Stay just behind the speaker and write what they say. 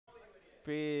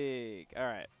big. All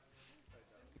right.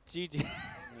 GG.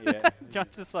 Yeah.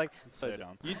 John's just like, so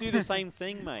dumb. You do the same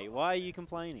thing, mate. Why are you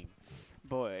complaining?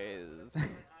 Boys.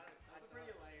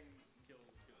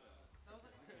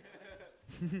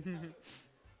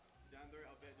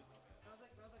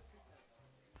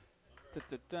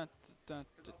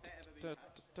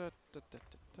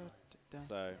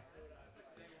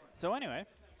 So anyway,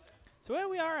 so where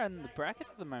we are in the bracket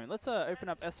at the moment, let's open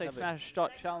up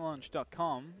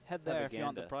sasmash.challenge.com. Head there if you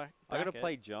want the bracket. I gotta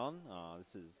play John. Oh,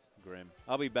 this is grim.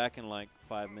 I'll be back in like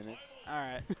 5 minutes. All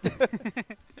right.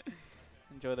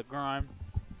 Enjoy the grime.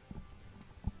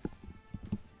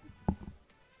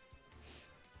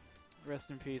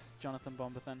 Rest in peace, Jonathan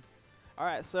Bombathan. All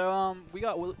right, so we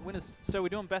got winners. So we're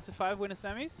doing best of 5 winner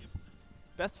semis.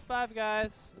 Best of 5,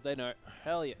 guys. They know.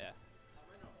 Hell yeah.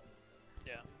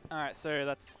 Yeah. All right, so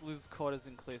that's losers quarters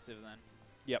inclusive then.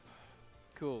 Yep.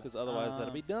 Cool. Because otherwise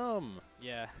that'd be dumb.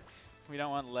 Yeah. We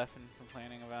don't want Leffen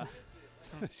complaining about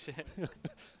some shit.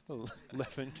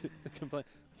 Leffen complain.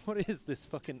 What is this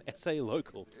fucking SA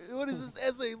local? What is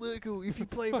this SA local? If you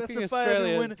play best Fucking of 5 and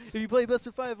Australian. win, if you play best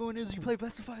of 5 and winners, you play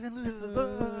best of 5 and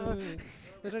losers.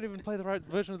 They don't even play the right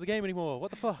version of the game anymore.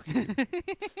 What the fuck?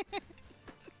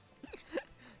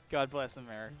 God bless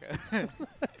America.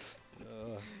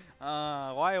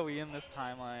 Why are we in this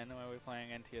timeline where we're playing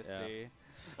NTSC? Yeah.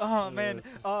 Oh man!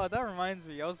 Oh, that reminds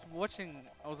me. I was watching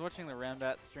the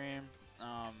Rambat stream,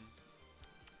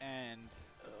 and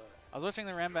I was watching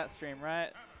the Rambat stream, right?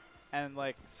 And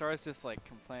like Sora's just like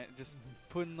just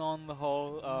putting on the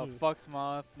whole Fox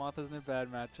Martha's no bad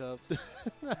matchups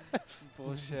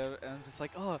bullshit, and it's just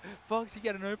like, oh Fox, you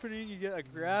get an opening, you get a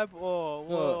grab. Oh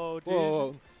whoa, dude.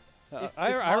 Whoa.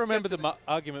 I Moth remember gets the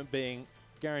argument being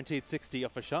guaranteed 60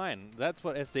 off a shine. That's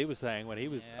what SD was saying when he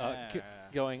was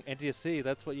going NTSC.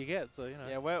 That's what you get. So you know.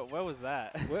 Yeah, where was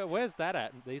that? Where's that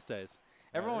at these days?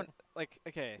 Everyone like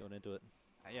okay. Going into it.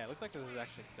 Yeah, it looks like this is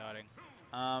actually starting.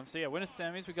 So yeah, winner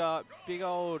semis, we got big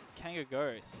old Kanga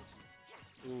Ghost.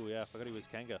 Ooh yeah, I forgot he was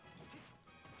Kanga.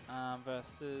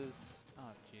 Versus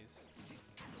jeez.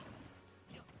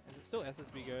 Is it still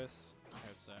SSB Ghost? I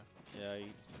hope so. Yeah,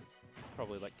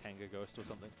 probably like Kanga Ghost or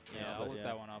something. Yeah, I'll look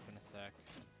that one up in a sec.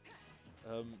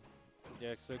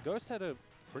 Yeah, so Ghost had a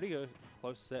pretty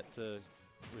close set to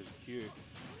his Q,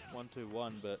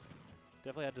 1-2-1, but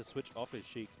definitely had to switch off his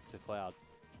Sheik to Cloud.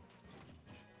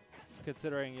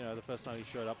 Considering, you know, the first time he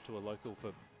showed up to a local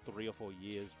for 3 or 4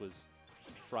 years was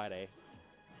Friday.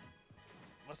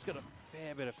 Must have got a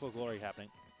fair bit of full glory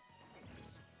happening.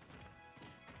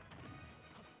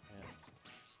 Yeah.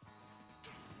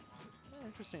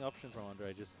 Interesting option from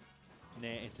Andre, just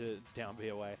nair into down B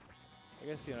away. I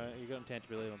guess, you know, you got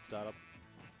intangibility on startup.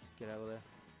 Get out of there.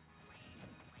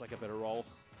 It's like a better roll.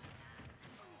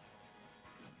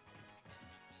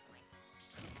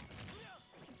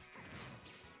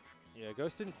 Yeah,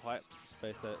 Ghost didn't quite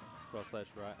space that cross slash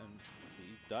right, and he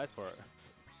dies for it.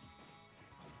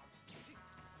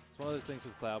 It's one of those things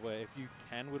with Cloud where if you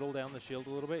can whittle down the shield a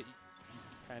little bit, you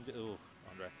can.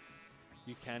 Andre.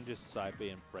 You can just side B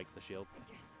and break the shield.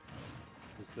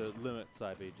 Because the limit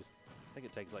side B just, I think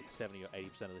it takes like 70 or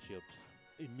 80% of the shield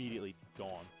just immediately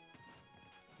gone.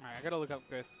 Alright, I gotta look up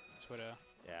Ghost's Twitter.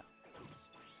 Yeah.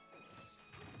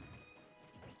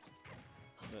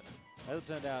 But as it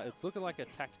turned out, it's looking like a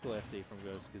tactical SD from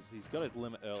Ghost because he's got his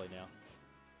limit early now.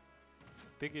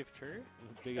 Big if true.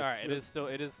 Big All right, if it is still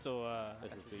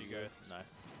SSD Ghost.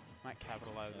 Nice. Might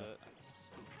capitalize it.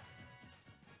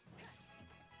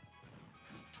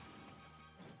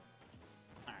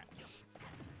 All right.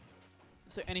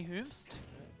 So any hoomst?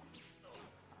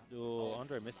 Oh,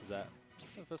 Andre misses that.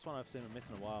 That's the first one I've seen him miss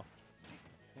in a while.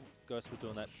 I think Ghost was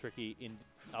doing that tricky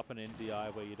up and in DI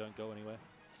where you don't go anywhere.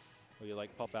 Or you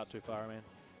like pop out too far, man.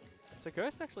 So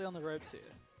Ghost actually on the ropes here.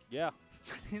 Yeah.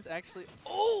 He's actually...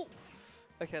 Oh!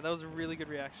 Okay, that was a really good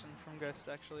reaction from Ghost,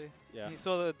 actually. Yeah. He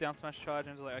saw the down smash charge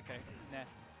and was like, okay, nah,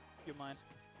 you're mine.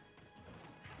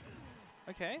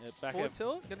 Okay, back forward air.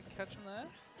 tilt, gonna catch him there.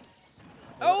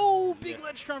 Oh, big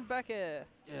ledge trump back air.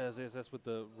 Yeah, that's with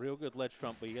the real good ledge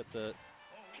trump where you get the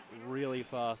really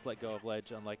fast let go of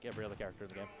ledge unlike every other character in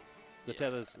the game. The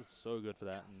tethers, it's so good for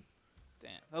that. And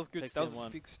damn, that was good. That was a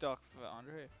big stock for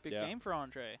Andre. Big game for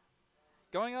Andre.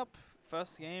 Going up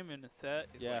first game in a set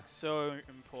is like so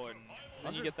important.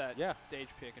 Then you get that stage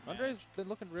pick. Andre's been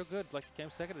looking real good. Like he came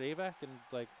second at evac and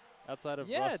like outside of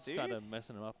Ross kind of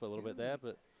messing him up a little bit there,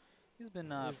 but he's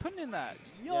been putting in that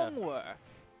young work.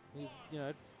 He's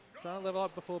trying to level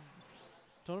up before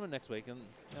tournament next week and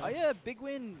oh yeah, big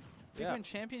win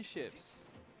championships.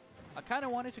 I kind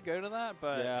of wanted to go to that,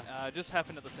 but Yeah. it just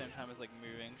happened at the same time as like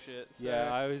moving shit. So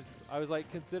Yeah, I was like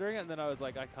considering it, and then I was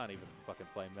like, I can't even fucking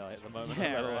play melee at the moment,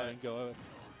 Yeah, let alone right. go over.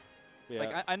 Yeah.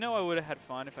 Like I know I would have had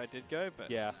fun if I did go,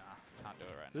 but Yeah. nah, can't do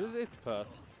it right now. It's Perth.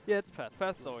 Yeah, it's Perth.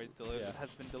 Perth's always Yeah.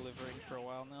 has been delivering for a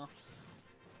while now.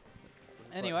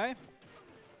 It's Anyway,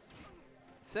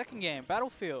 second game,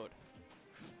 Battlefield.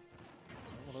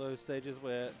 like one of those stages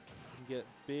where you can get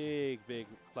big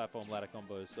platform ladder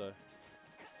combos. So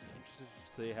interested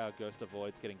to see how Ghost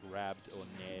avoids getting grabbed or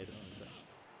nared.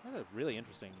 That's a really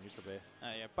interesting neutral bear.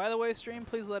 Yeah. By the way, stream,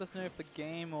 please let us know if the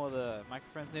game or the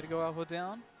microphones need to go up or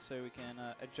down, so we can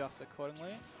adjust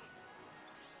accordingly.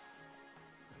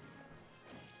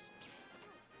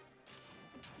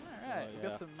 Alright, Oh, we've yeah.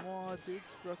 got some more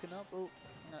dudes rocking up. Oh,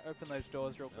 I'm gonna open those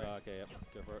doors real quick. Okay, yep,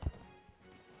 go for it.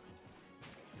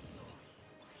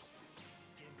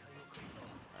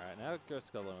 Alright, now Ghost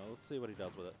Skull. Let's see what he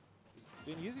does with it.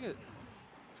 He's been using it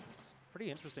pretty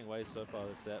interesting ways so far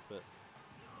this set, but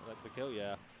like the kill,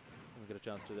 yeah. Didn't get a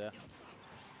chance to there.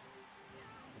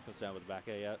 He comes down with the back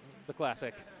air, yeah. The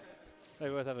classic. They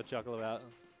both have a chuckle about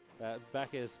that.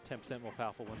 Back air is 10% more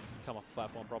powerful when you come off the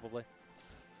platform, probably.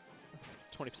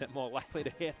 20% more likely to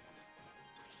hit.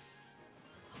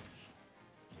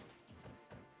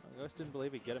 Ghost didn't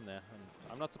believe he'd get him there, and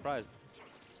I'm not surprised.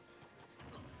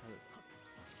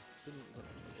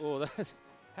 Oh, that's,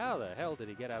 how the hell did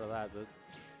he get out of that?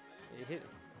 He hit.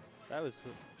 That was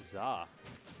bizarre.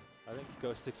 I think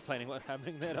Ghost explaining what's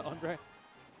happening there to Andre.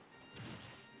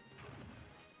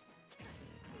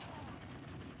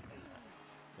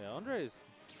 Yeah, Andre's.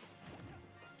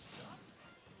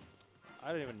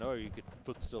 I don't even know you could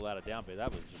footstool out of down B.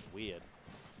 That was just weird.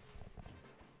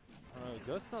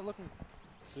 Ghost's not looking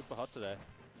super hot today.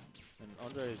 And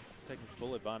Andre is taking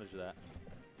full advantage of that.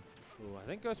 Ooh, I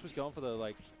think Ghost was going for the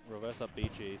like reverse up B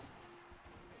cheese.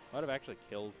 Might have actually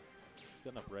killed.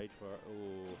 Got enough rage for it.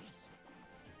 Ooh.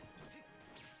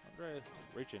 Andre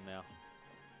reaching now.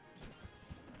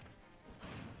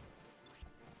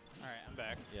 Alright, I'm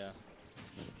back. Yeah.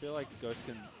 I feel like Ghost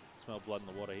can smell blood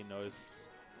in the water. He knows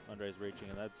Andre's reaching,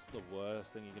 and that's the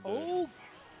worst thing you can do. Oh!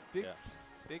 Big, Yeah.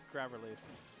 big grab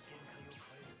release.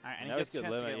 Alright, and Now he gets he's a got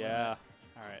chance to limit, get yeah. limit.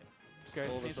 Alright. All Ghost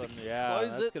of a needs to sudden, yeah,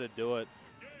 close that's it. gonna do it.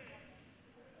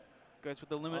 Goes with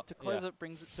the limit Oh, to close yeah. it,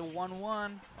 brings it to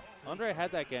 1-1. Andre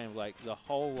had that game like the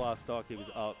whole last stock. He was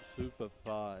up super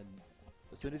far, and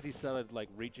as soon as he started like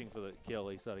reaching for the kill,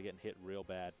 he started getting hit real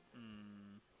bad.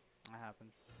 That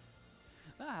happens.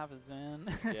 That happens, man.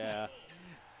 Yeah,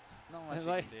 Not much And,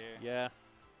 you like, can do. yeah.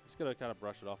 Just gotta kind of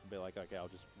brush it off and be like, okay, I'll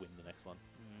just win the next one.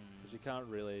 Because you can't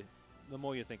really. The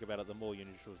more you think about it, the more your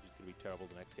neutral is just gonna be terrible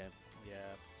the next game. Yeah.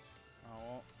 Oh,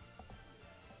 well.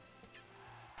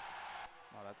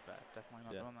 Oh, that's bad. Definitely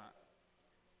not Yeah. doing that.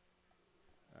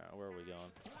 Where are we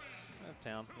going?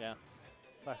 Town, yeah.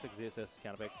 Classic ZSS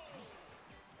counterpick.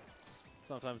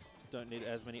 Sometimes don't need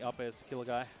as many up airs to kill a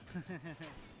guy.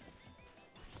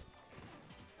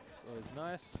 So it's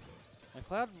nice. And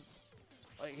Cloud,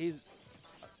 like he's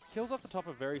kills off the top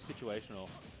are very situational.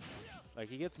 Like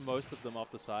he gets most of them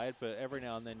off the side, but every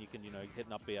now and then you can, hit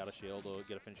an up B out of shield or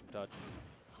get a finishing touch,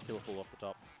 kill a full off the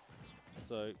top.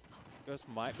 So Ghost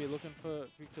might be looking for a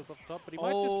few kills off the top, but he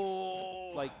might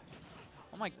just like.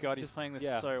 Oh my god, he's just- playing this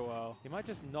yeah. so well. He might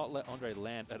just not let Andre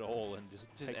land at all and just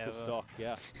take ever. the stock.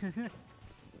 Yeah.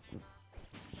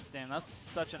 Damn, that's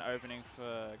such an opening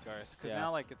for Ghost. Because Yeah.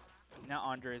 now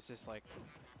Andre is just like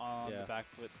on Yeah. the back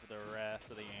foot for the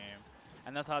rest of the game.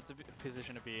 And that's hard to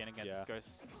position to be in against Yeah.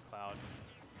 Ghost's Cloud.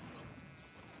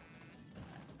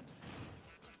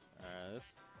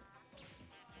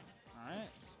 Alright.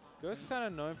 Ghost's kind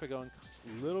of known for going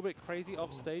a little bit crazy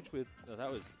off stage with.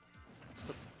 That was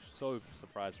so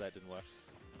surprised that didn't work.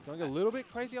 Going a little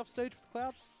bit crazy off stage with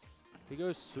Cloud. He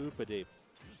goes super deep,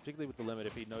 particularly with the limit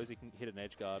if he knows he can hit an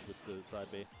edge guard with the side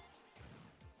B.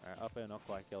 Alright, up air, not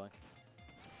fly killing.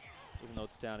 Even though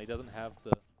it's down, he doesn't have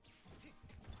the.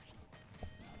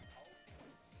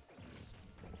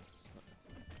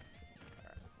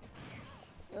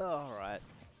 All right.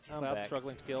 I'm Cloud back.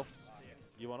 struggling to kill.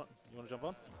 You want it? You want to jump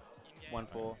on?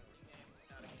 1-4. Alright,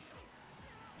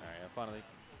 yeah, finally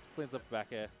cleans up back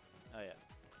air. Oh yeah.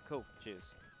 Cool. Cheers.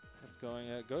 It's going.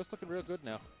 Ghost looking real good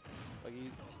now. Like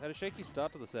he had a shaky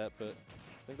start to the set, but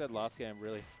I think that last game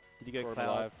really. Did you go brought it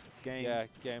Cloud alive. game? Yeah,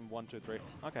 game 1, 2, 3.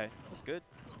 Okay, that's good.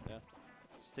 Yeah.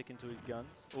 Sticking to his guns.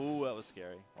 Ooh, that was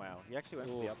scary. Wow. He actually went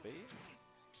for Ooh. the up B.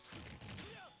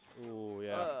 Ooh,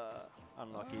 yeah.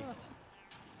 Unlucky.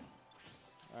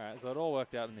 All right, so it all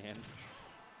worked out in the end.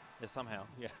 Yeah, somehow.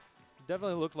 Yeah,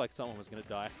 definitely looked like someone was gonna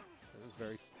die. It was a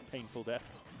very painful death.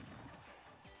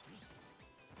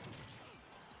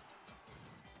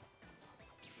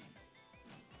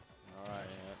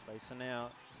 so now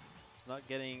it's not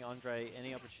getting Andre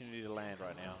any opportunity to land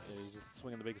right now. Yeah, he's just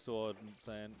swinging the big sword and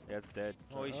saying, Yeah, it's dead.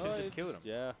 Oh, he should have just killed him.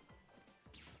 Yeah.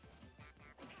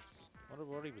 Wonder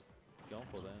what he was going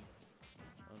for then.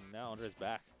 Oh, now Andre's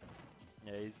back.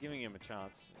 Yeah, he's giving him a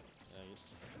chance.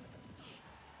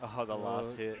 Yeah, Oh, the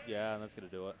last hit. Yeah, and that's going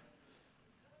to do it.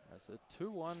 That's a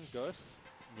 2-1 Ghost.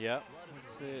 Yep.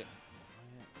 Let's see if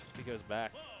he goes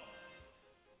back.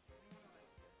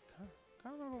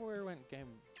 Can't remember where he went game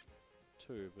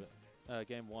 2, but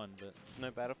game 1, but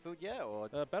No Battlefield yet, or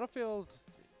Battlefield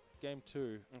game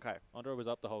 2. okay. Andre was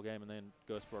up the whole game, and then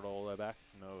Ghost brought it all the way back.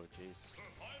 No, jeez.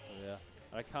 So, yeah,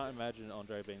 I can't imagine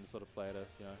Andre being the sort of player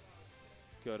to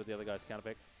go to the other guy's counter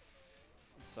pick.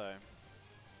 So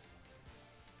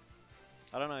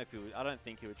I don't know if he would, I don't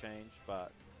think he would change,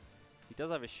 but he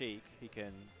does have a Sheik he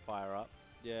can fire up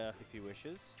Yeah, if he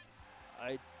wishes.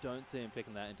 I don't see him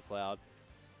picking that into Cloud.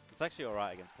 It's actually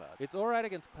alright against Cloud. It's alright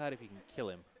against Cloud if you can kill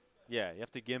him. Yeah, you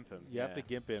have to gimp him. You have to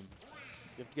gimp him.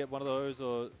 You have to get one of those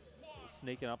or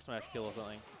sneak an up smash kill or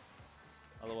something.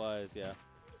 Otherwise, yeah.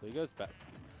 So he goes back.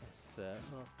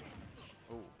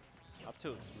 Ooh, up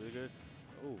tilt's really good.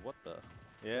 Oh, what the?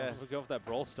 Yeah, We'll go for that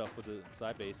brawl stuff with the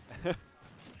side base.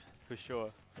 for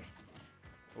sure.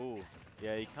 Ooh,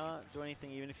 yeah, you can't do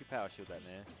anything even if you power shield that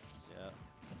there. Yeah.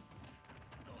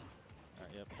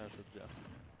 Alright, yeah, power shield jumps.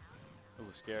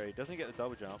 Ooh, scary. Doesn't get the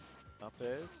double jump. Up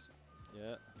airs.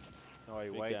 Yeah. Oh, he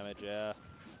Big waits. damage, yeah.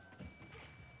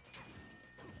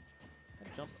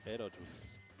 That jump air dodge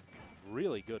was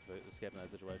really good for escaping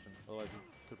that situation. Otherwise,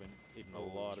 it could have been eating a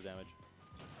lot of damage.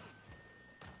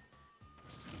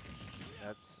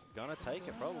 That's gonna take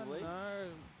it probably. No.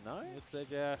 No?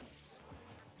 It's yeah.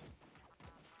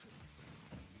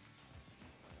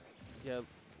 Yeah,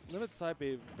 limit side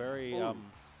B very Ooh.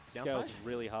 scales smash?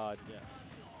 really hard. Yeah.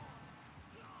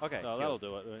 Okay. No, kill. that'll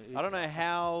do it. I don't know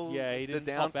how. Yeah, he the didn't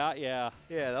downs pop out. Yeah.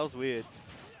 Yeah, that was weird.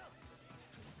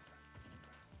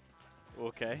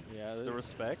 Okay. Yeah. The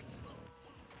respect.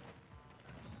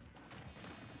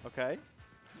 Okay.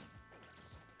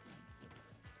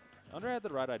 Andre had the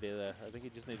right idea there. I think he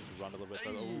just needed to run a little bit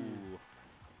further. Ooh.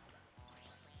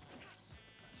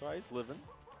 Sorry, he's living.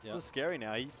 Yeah. This is scary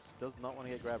now. He does not want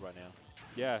to get grabbed right now.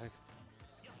 Yeah.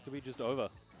 Could be just over.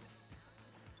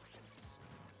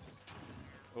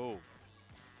 Oh.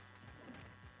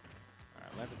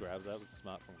 Alright, Lanta grabs. That was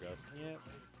smart from Ghost. Yeah.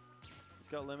 He's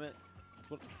got limit.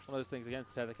 One of those things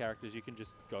against tether characters, you can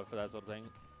just go for that sort of thing.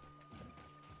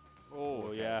 Oh,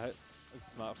 okay. Yeah.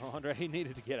 It's smart from Andre. He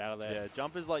needed to get out of there. Yeah,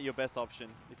 jump is like your best option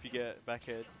if you get back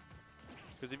head.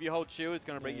 Because if you hold shield, it's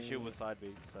going to break your shield with side B.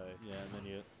 So Yeah, and then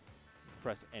you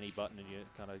press any button and you're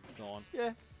kind of gone.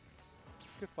 yeah,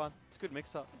 it's good fun. It's a good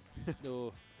mix up.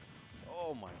 No.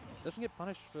 Oh my. Doesn't get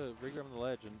punished for regrabbing the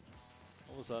ledge, and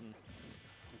all of a sudden,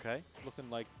 Okay. looking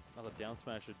like another down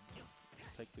smash should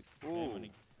take the Ooh. game, and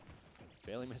he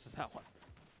barely misses that one.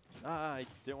 Ah, I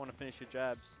didn't want to finish your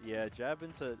jabs. Yeah, jab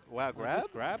into wow grab.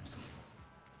 Just grabs.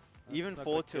 Even That's not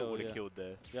 4 good tilt kill, would have yeah. killed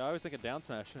there. Yeah, I always think a down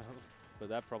smash, but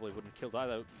that probably wouldn't have killed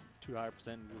either. Too high a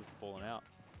percent would have fallen out.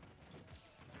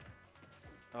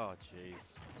 Oh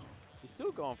jeez. He's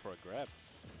still going for a grab.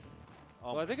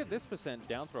 Oh, Well, I think at this percent,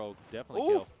 down throw will definitely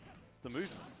Ooh. kill. the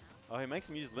move. Oh, he makes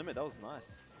him use limit. That was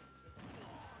nice.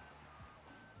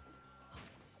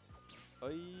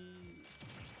 Oi.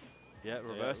 Yeah,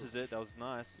 reverses it. That was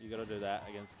nice. You got to do that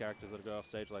against characters that go off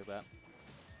stage like that.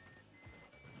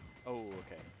 Oh,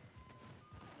 okay.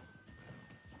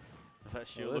 Is that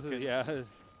shield Well, this looking? is, yeah.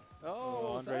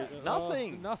 Oh, what's Andre, that?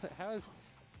 Nothing. Nothing. How is?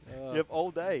 You have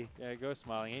all day. Yeah, go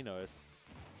smiling. He knows.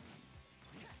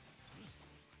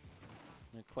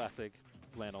 Classic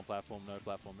land on platform, no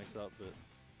platform mix up, but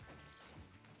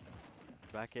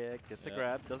Back air, gets a Yeah.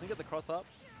 grab. Doesn't get the cross up.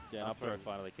 yeah, up throw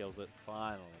finally kills it.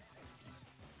 Finally.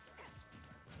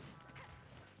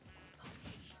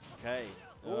 Okay.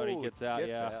 Oh, and he Ooh, gets out,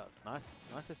 yeah. out. Nice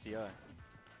SDO.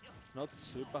 It's not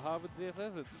super hard with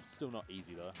ZSS. It's still not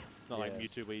easy though. It's not like Yeah.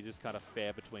 Mewtwo where you just kind of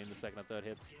fare between the second and third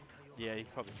hits. Yeah, he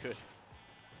probably could.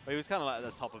 But he was kind of like at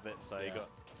the top of it, so he Yeah. got.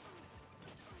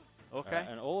 Okay.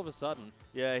 And all of a sudden,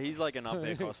 Yeah, he's like an up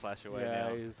air cross slash away yeah,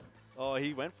 now. he's Oh,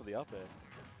 he went for the up air.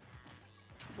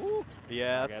 Ooh.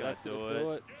 Yeah, okay, that's gonna gonna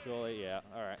do it. Surely, yeah.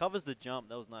 All right. Covers the jump.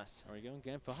 That was nice. Are we going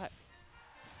game 5?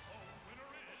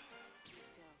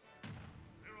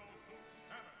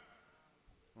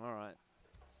 All right.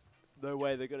 No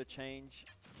way they're gonna change.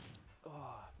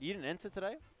 Oh, you didn't enter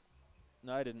today?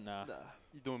 No, I didn't. Nah.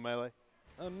 You doing melee?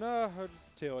 Oh no, I'm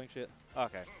TOing shit.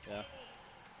 Okay. Yeah.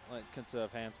 Like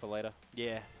conserve hands for later.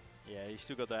 Yeah. Yeah, you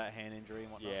still got that hand injury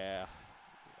and whatnot. Yeah.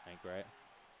 Ain't great.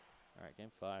 All right,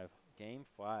 game 5. Game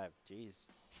 5. Jeez.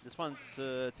 This one's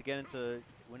to get into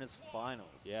winners finals.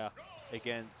 Yeah.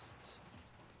 Against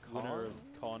Winner of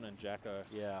Con and Jacko.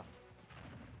 Yeah.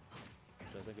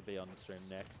 Which I think will be on the stream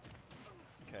next.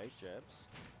 Okay, jabs.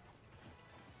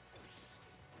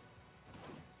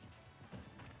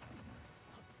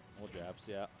 More jabs,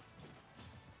 yeah.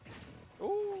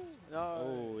 Ooh, no.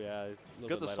 Oh, yeah. It's a little Got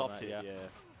bit the late on soft that, hit, yeah.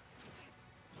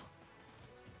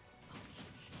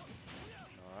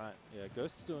 All right. Yeah,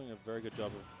 Ghost is doing a very good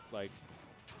job of, like,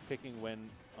 picking when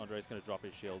Andre's going to drop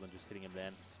his shield and just hitting him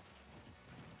then.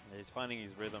 Yeah, he's finding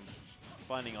his rhythm. He's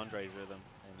finding Andre's rhythm.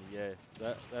 And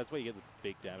yeah. That's where you get the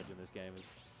big damage in this game is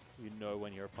you know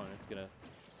when your opponent's going to,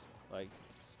 like,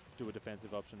 do a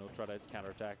defensive option or try to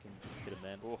counterattack and just hit him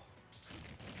then. Oh.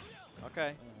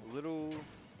 Okay. A little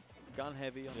gun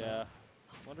heavy on that. Yeah.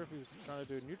 Wonder if he was trying to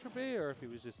do a neutral B or if he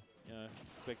was just, you know,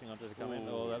 expecting Andre to come in.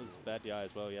 Oh, that was bad DI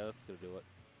as well. Yeah, that's going to do it.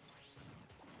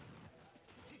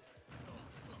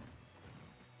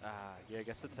 Ah, yeah,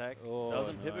 gets attacked. Oh,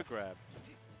 Doesn't no. pivot grab.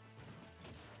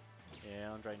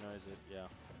 Yeah, Andre knows it. Yeah.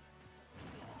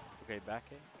 Okay, back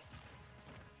in.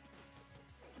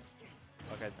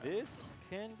 Okay, this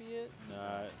can be it.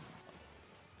 No.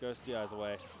 Ghost DI's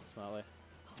away smartly.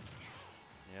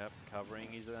 Yep, covering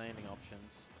his landing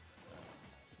options.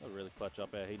 A really clutch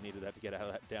up air. He needed that to get out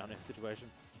of that down air situation.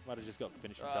 Might have just got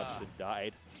finishing touched and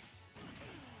died.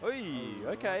 Oi,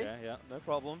 okay. Yeah. No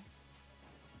problem.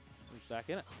 He's back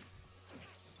in it.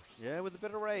 Yeah, with a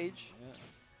bit of rage. Yeah.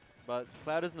 But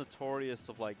Cloud is notorious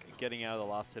of like getting out of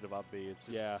the last hit of up B. It's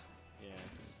just, Yeah.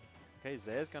 Okay,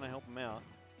 Zare's gonna help him out.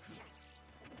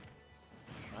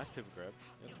 Nice pivot grab.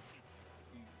 Yep.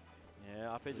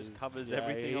 Yeah, up air just covers yeah,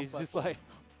 everything. He's just like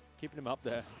keeping him up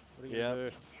there. What are you gonna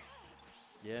do?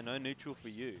 Yeah, no neutral for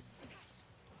you.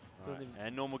 Don't Right. even-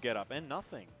 And normal get up and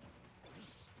nothing.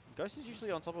 Ghost is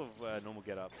usually on top of normal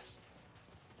get ups.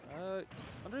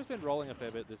 Andre's been rolling a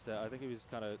fair bit this set. I think he was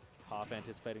kind of half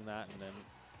anticipating that, and then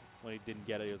when he didn't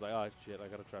get it, he was like, oh shit, I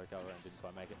gotta try to cover it, and didn't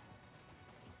quite make it.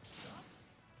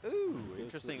 Ooh,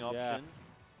 interesting yeah. option.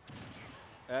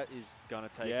 That is gonna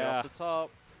take it Yeah. off the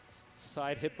top.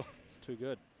 Side hitbox, too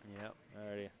good. Yep.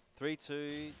 Alrighty.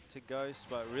 3-2 to Ghost,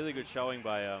 but really good showing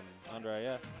by Andre,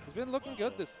 yeah. He's been looking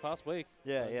good this past week.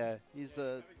 Yeah. He's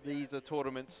these are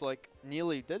tournaments like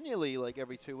they're nearly like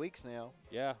every 2 weeks now.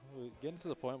 Yeah, we're getting to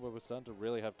the point where we're starting to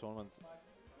really have tournaments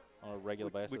on a regular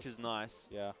basis. Which is nice.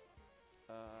 Yeah.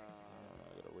 I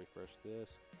gotta refresh this.